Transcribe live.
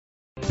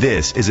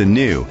This is a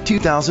new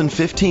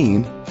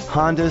 2015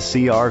 Honda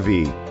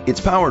CR-V. It's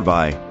powered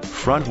by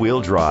front-wheel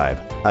drive,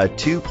 a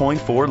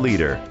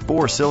 2.4-liter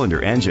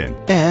four-cylinder engine,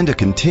 and a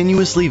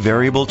continuously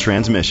variable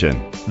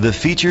transmission. The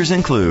features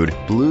include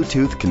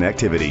Bluetooth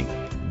connectivity,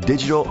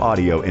 digital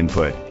audio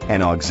input,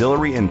 and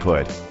auxiliary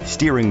input,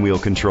 steering wheel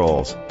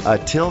controls, a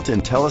tilt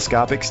and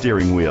telescopic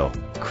steering wheel,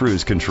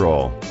 cruise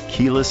control,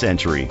 keyless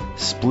entry,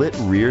 split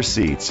rear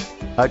seats,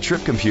 a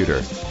trip computer,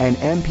 an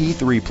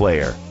MP3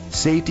 player.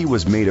 Safety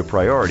was made a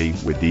priority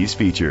with these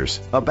features: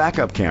 a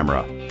backup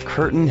camera,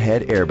 curtain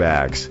head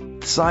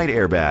airbags, side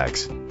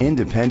airbags,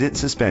 independent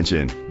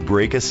suspension,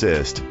 brake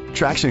assist,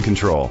 traction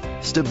control,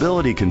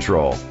 stability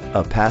control,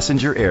 a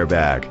passenger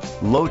airbag,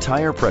 low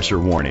tire pressure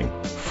warning,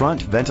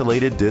 front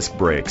ventilated disc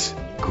brakes.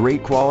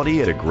 Great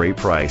quality at a great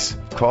price.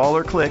 Call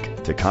or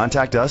click to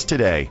contact us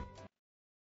today.